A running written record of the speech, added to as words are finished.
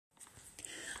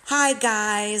Hi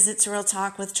guys, it's Real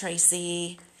Talk with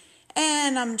Tracy,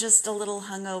 and I'm just a little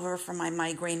hungover from my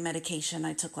migraine medication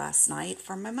I took last night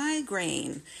for my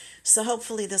migraine. So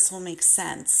hopefully this will make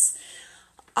sense.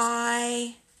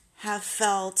 I have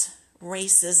felt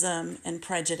racism and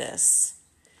prejudice,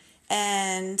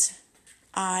 and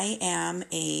I am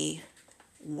a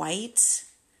white,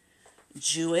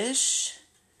 Jewish,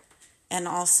 and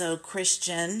also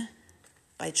Christian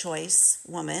by choice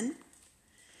woman.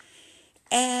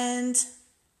 And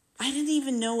I didn't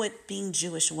even know what being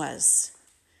Jewish was.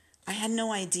 I had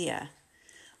no idea.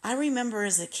 I remember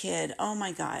as a kid, oh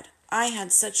my God, I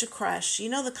had such a crush. You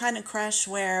know, the kind of crush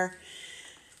where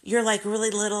you're like really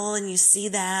little and you see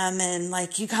them and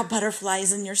like you got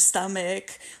butterflies in your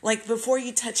stomach. Like before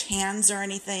you touch hands or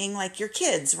anything, like you're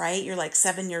kids, right? You're like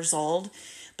 7 years old,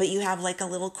 but you have like a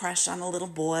little crush on a little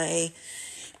boy.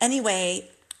 Anyway,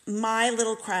 my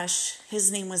little crush,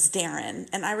 his name was Darren,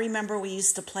 and I remember we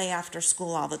used to play after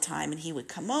school all the time, and he would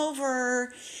come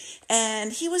over,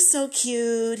 and he was so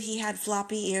cute. He had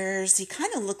floppy ears. He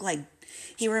kind of looked like,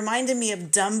 he reminded me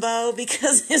of Dumbo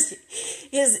because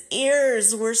his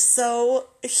ears were so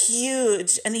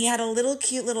huge, and he had a little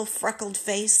cute little freckled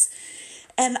face,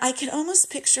 and I could almost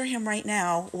picture him right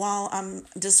now while I'm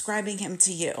describing him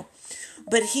to you.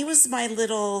 But he was my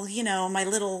little, my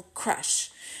little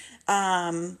crush.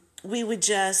 We would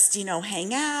just,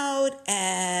 hang out,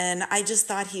 and I just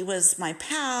thought he was my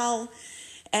pal,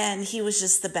 and he was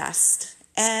just the best.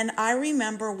 And I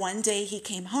remember one day he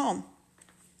came home,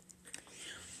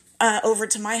 over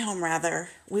to my home rather.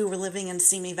 We were living in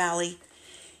Simi Valley,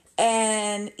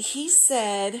 and he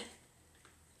said,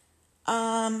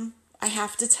 I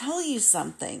have to tell you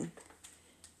something.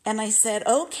 And I said,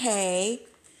 okay.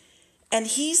 And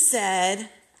he said,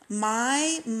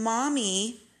 my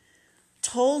mommy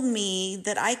told me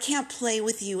that I can't play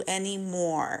with you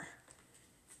anymore.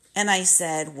 And I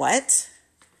said, what?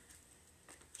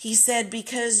 He said,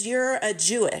 because you're a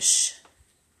Jewish.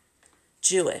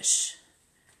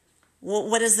 Well,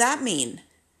 what does that mean?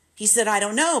 He said, I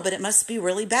don't know, but it must be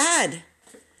really bad.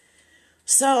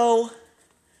 So,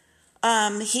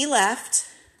 he left.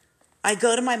 I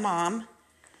go to my mom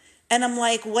and I'm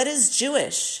like, what is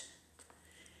Jewish?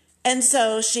 And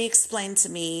so she explained to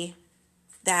me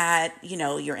that,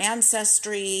 your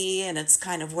ancestry, and it's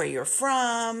kind of where you're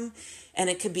from, and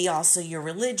it could be also your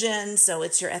religion. So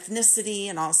it's your ethnicity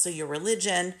and also your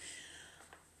religion.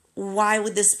 Why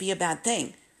would this be a bad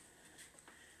thing?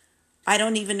 I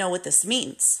don't even know what this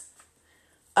means.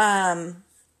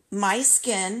 My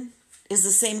skin is the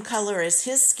same color as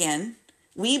his skin.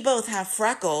 We both have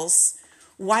freckles.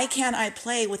 Why can't I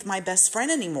play with my best friend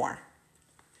anymore?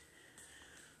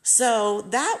 So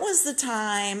that was the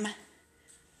time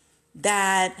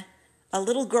that a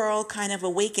little girl kind of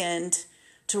awakened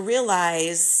to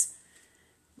realize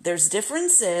there's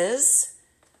differences.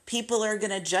 People are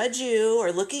going to judge you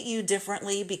or look at you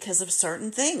differently because of certain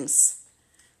things.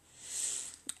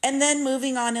 And then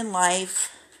moving on in life,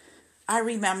 I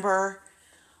remember,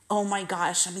 oh my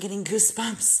gosh, I'm getting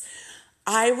goosebumps.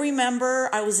 I remember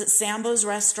I was at Sambo's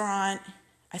restaurant.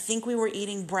 I think we were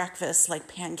eating breakfast, like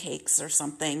pancakes or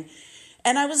something.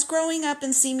 And I was growing up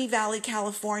in Simi Valley,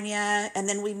 California, and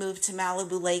then we moved to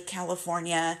Malibu Lake,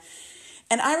 California.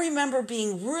 And I remember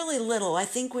being really little. I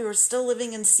think we were still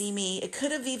living in Simi. It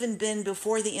could have even been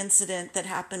before the incident that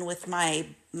happened with my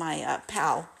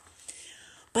pal.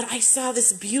 But I saw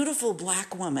this beautiful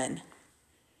black woman.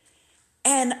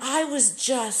 And I was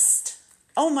just,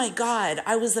 oh my God,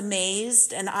 I was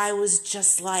amazed. And I was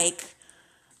just like,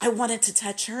 I wanted to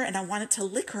touch her and I wanted to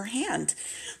lick her hand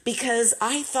because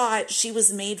I thought she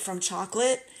was made from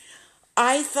chocolate.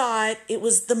 I thought it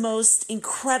was the most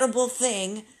incredible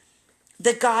thing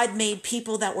that God made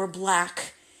people that were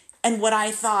black. And what I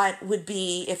thought would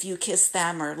be if you kissed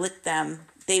them or licked them,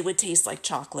 they would taste like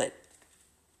chocolate.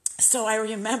 So I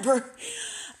remember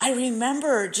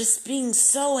just being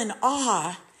so in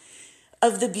awe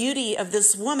of the beauty of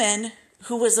this woman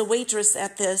who was a waitress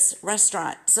at this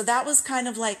restaurant. So that was kind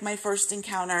of like my first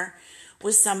encounter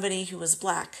with somebody who was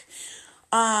black.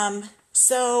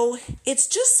 So it's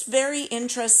just very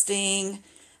interesting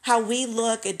how we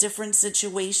look at different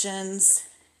situations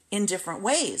in different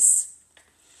ways.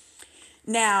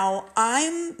 Now,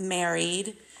 I'm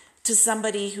married to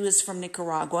somebody who is from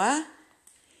Nicaragua,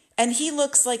 and he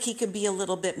looks like he could be a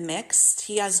little bit mixed.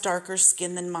 He has darker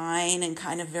skin than mine and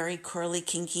kind of very curly,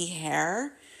 kinky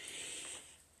hair.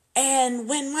 And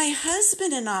when my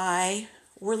husband and I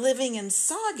were living in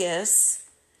Saugus,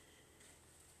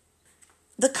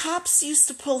 the cops used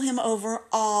to pull him over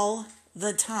all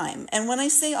the time. And when I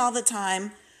say all the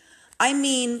time, I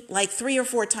mean like 3 or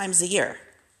 4 times a year.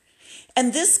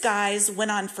 And this, guys,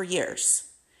 went on for years.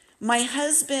 My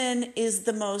husband is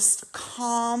the most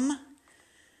calm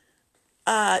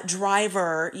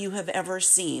driver you have ever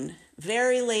seen.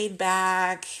 Very laid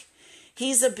back.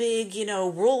 He's a big,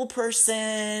 rule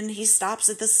person. He stops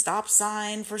at the stop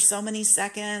sign for so many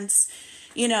seconds.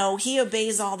 He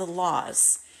obeys all the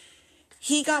laws.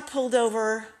 He got pulled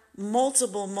over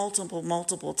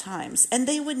multiple times, and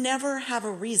they would never have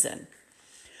a reason.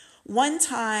 One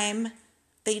time,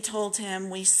 they told him,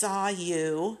 "We saw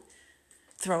you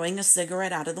throwing a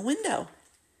cigarette out of the window."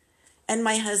 And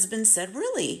my husband said,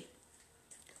 "Really?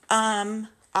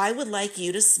 I would like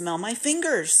you to smell my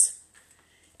fingers.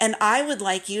 And I would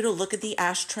like you to look at the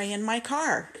ashtray in my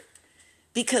car,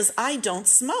 because I don't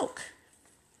smoke,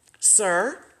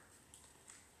 sir."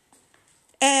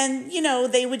 And,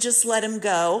 they would just let him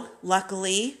go.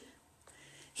 Luckily,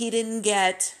 he didn't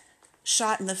get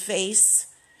shot in the face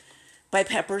by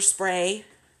pepper spray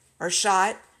or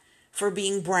shot for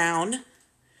being brown.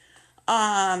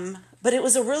 But it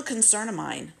was a real concern of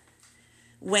mine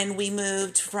when we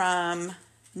moved from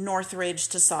Northridge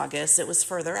to Saugus. It was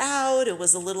further out. It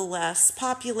was a little less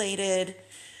populated.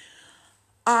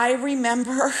 I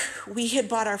remember we had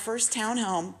bought our first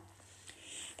townhome,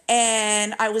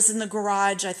 and I was in the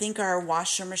garage. I think our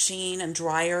washer machine and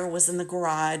dryer was in the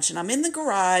garage. And I'm in the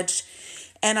garage,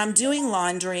 and I'm doing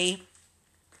laundry,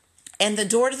 and the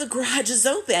door to the garage is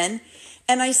open,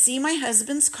 and I see my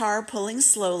husband's car pulling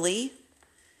slowly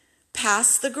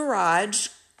past the garage,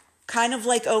 kind of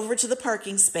like over to the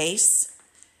parking space.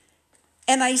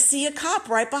 And I see a cop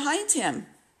right behind him,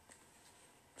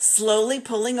 slowly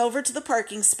pulling over to the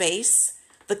parking space.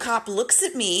 The cop looks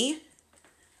at me.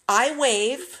 I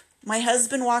wave. My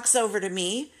husband walks over to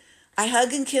me. I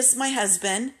hug and kiss my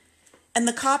husband, and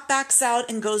the cop backs out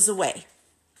and goes away.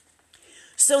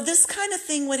 So this kind of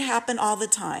thing would happen all the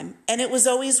time, and it was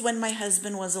always when my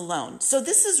husband was alone. So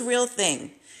this is real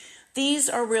thing. These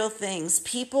are real things.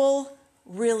 People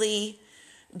really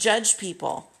judge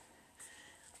people.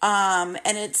 And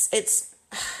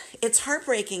it's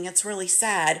heartbreaking. It's really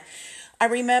sad. I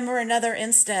remember another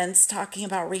instance talking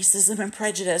about racism and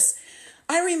prejudice.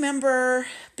 I remember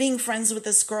being friends with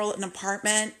this girl at an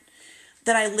apartment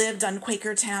that I lived on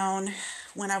Quakertown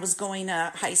when I was going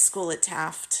to high school at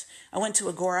Taft. I went to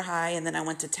Agora High, and then I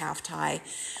went to Taft High.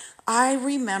 I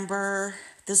remember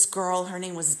this girl, her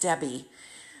name was Debbie.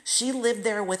 She lived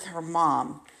there with her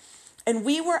mom. And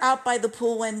we were out by the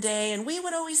pool one day, and we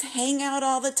would always hang out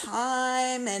all the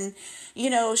time. And,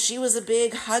 she was a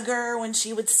big hugger when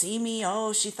she would see me.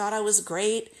 Oh, she thought I was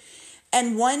great.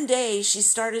 And one day she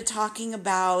started talking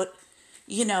about,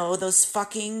 those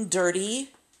fucking dirty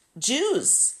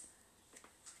Jews.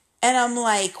 And I'm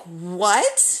like,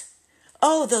 what?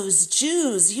 Oh, those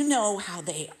Jews, you know how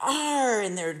they are,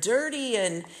 and they're dirty,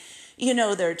 and,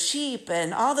 they're cheap,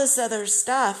 and all this other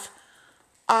stuff.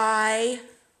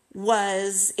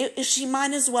 She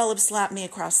might as well have slapped me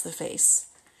across the face.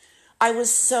 I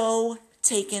was so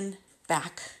taken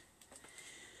back.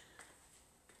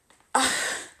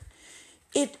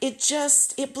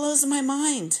 It blows my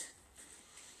mind.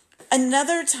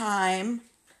 Another time,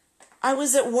 I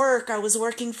was at work. I was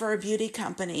working for a beauty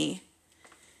company.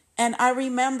 And I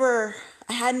remember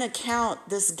I had an account,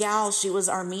 this gal, she was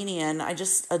Armenian. I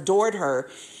just adored her.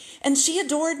 And she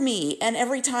adored me. And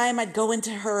every time I'd go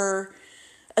into her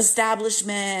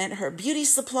establishment, her beauty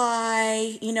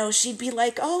supply, she'd be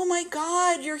like, "Oh my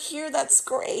God, you're here. That's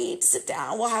great. Sit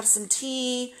down. We'll have some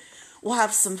tea. We'll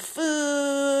have some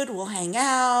food. We'll hang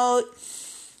out."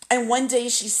 And one day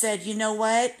she said, "You know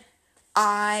what?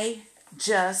 I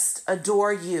just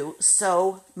adore you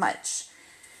so much.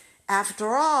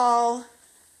 After all,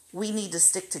 we need to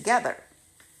stick together."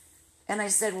 And I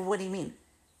said, "Well, what do you mean?"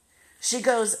 She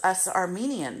goes, "Us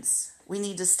Armenians, we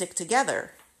need to stick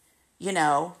together,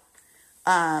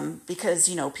 because,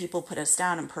 people put us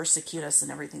down and persecute us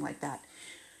and everything like that."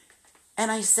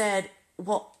 And I said,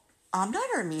 "Well, I'm not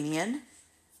Armenian."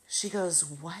 She goes,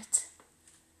 "What?"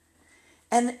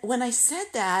 And when I said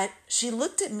that, she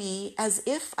looked at me as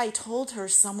if I told her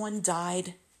someone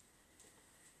died.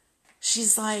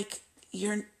 She's like,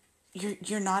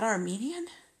 You're not Armenian?"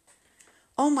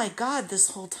 Oh my God, this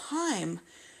whole time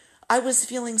I was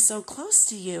feeling so close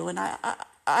to you, and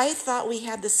I thought we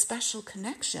had this special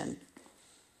connection.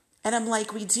 And I'm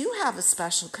like, "We do have a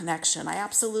special connection. I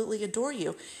absolutely adore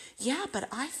you." "Yeah, but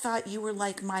I thought you were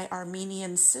like my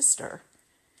Armenian sister."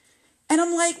 And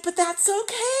I'm like, "But that's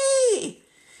okay.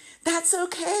 That's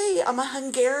okay. I'm a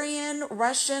Hungarian,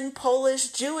 Russian, Polish,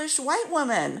 Jewish white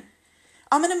woman.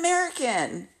 I'm an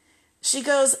American." She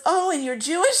goes, "Oh, and you're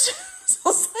Jewish?" So I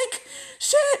was like,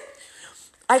 shit,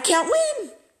 I can't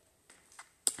win.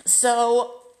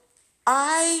 So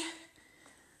I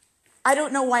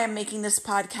don't know why I'm making this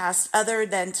podcast other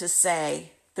than to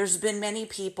say there's been many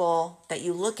people that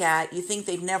you look at, you think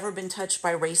they've never been touched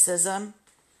by racism.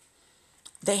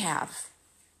 They have.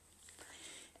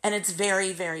 And it's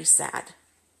very, very sad.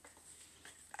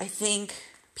 I think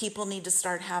people need to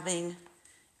start having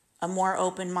a more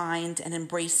open mind and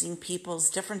embracing people's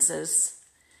differences.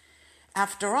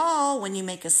 After all, when you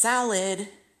make a salad,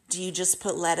 do you just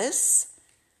put lettuce?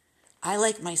 I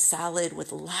like my salad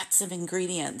with lots of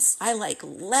ingredients. I like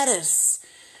lettuce.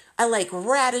 I like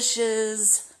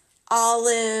radishes,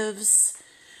 olives.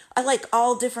 I like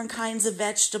all different kinds of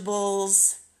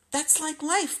vegetables. That's like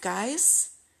life, guys.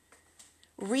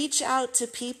 Reach out to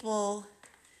people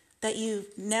that you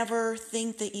never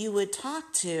think that you would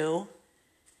talk to.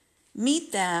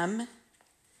 Meet them.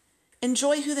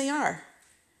 Enjoy who they are.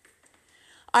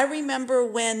 I remember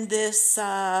when this,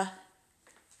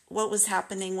 what was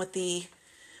happening with the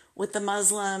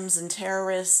Muslims and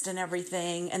terrorists and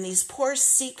everything, and these poor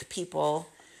Sikh people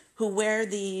who wear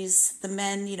these, the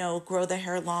men, grow their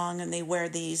hair long and they wear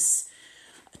these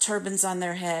turbans on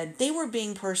their head. They were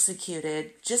being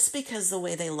persecuted just because of the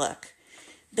way they look.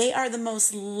 They are the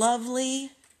most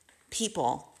lovely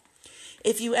people.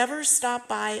 If you ever stop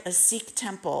by a Sikh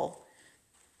temple,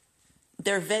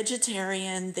 they're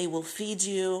vegetarian, they will feed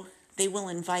you, they will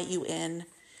invite you in.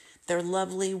 They're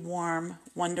lovely, warm,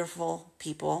 wonderful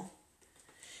people.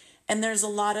 And there's a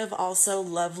lot of also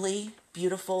lovely,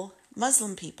 beautiful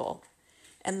Muslim people.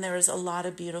 And there's a lot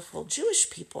of beautiful Jewish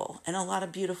people, and a lot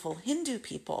of beautiful Hindu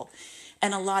people,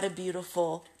 and a lot of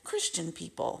beautiful Christian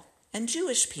people, and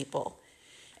Jewish people,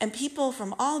 and people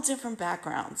from all different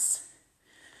backgrounds.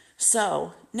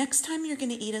 So, next time you're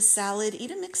going to eat a salad, eat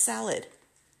a mixed salad.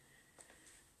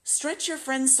 Stretch your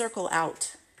friend circle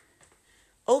out.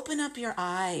 Open up your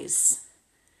eyes.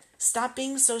 Stop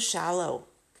being so shallow.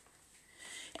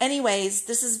 Anyways,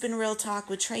 this has been Real Talk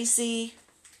with Tracy.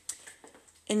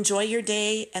 Enjoy your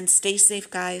day and stay safe,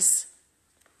 guys.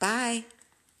 Bye.